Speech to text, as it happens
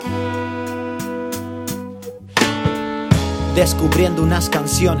descubriendo unas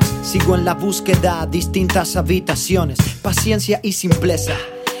canciones. Sigo en la búsqueda, distintas habitaciones. Paciencia y simpleza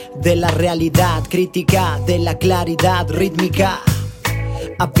de la realidad, crítica de la claridad rítmica.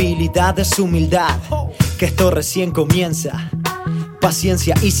 Habilidades, humildad, que esto recién comienza.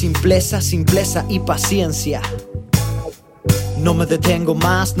 Paciencia y simpleza, simpleza y paciencia. No me detengo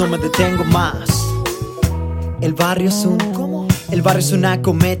más, no me detengo más. El barrio es una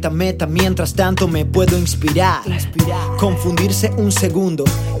cometa, meta. Mientras tanto me puedo inspirar. Confundirse un segundo,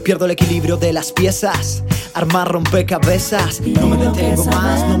 pierdo el equilibrio de las piezas. Armar rompecabezas. No me detengo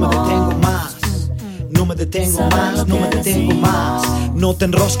más, no me detengo más. No me detengo más, no me detengo más. No te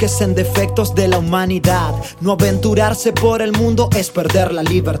enrosques en defectos de la humanidad. No aventurarse por el mundo es perder la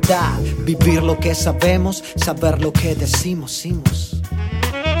libertad. Vivir lo que sabemos, saber lo que decimos.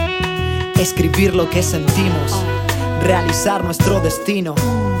 Escribir lo que sentimos. Realizar nuestro destino.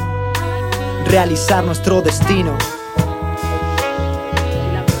 Realizar nuestro destino.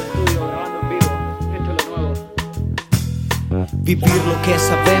 Vivir lo que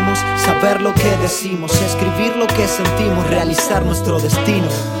sabemos, saber lo que decimos, escribir lo que sentimos, realizar nuestro destino.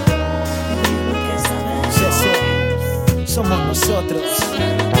 Somos nosotros.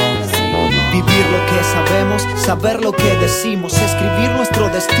 Vivir lo que sabemos, saber lo que decimos, escribir nuestro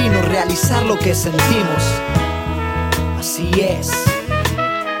destino, realizar lo que sentimos. Así es.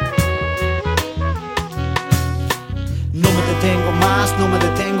 No me detengo más, no me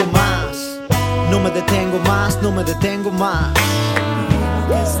detengo más. No me detengo más, no me detengo más.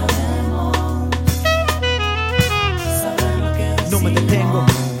 No me detengo.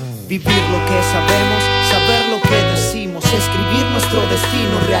 Vivir lo que sabemos, saber lo que decimos, escribir nuestro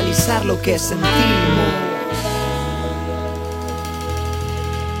destino, realizar lo que sentimos.